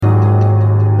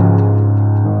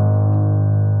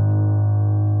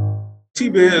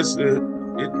TBS,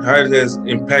 how it has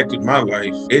impacted my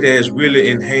life. It has really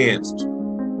enhanced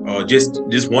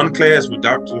just one class with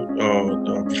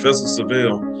Professor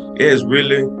Savelle. It has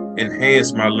really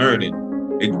enhanced my learning.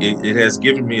 It has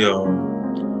given me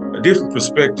a different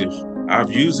perspective. I've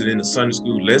used it in the Sunday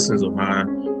school lessons of mine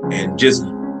and just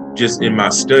in my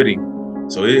study.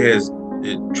 So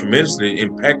it tremendously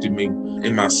impacted me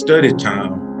in my study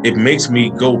time. It makes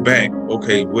me go back.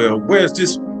 Okay, well, where's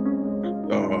this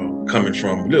coming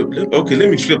from? Okay, let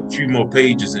me flip a few more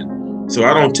pages, and so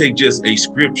I don't take just a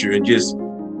scripture and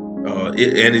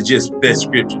it's just that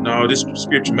scripture. No, this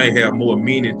scripture may have more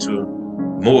meaning to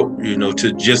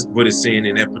to just what it's saying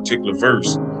in that particular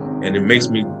verse, and it makes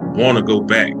me want to go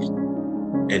back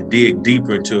and dig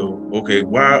deeper into, okay,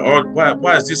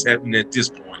 why is this happening at this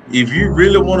point? If you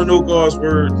really want to know God's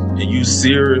word and you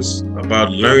serious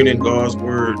about learning God's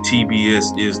word,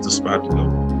 TBS is the spot to go.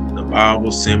 The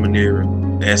Bible seminary,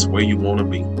 that's where you want to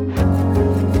be.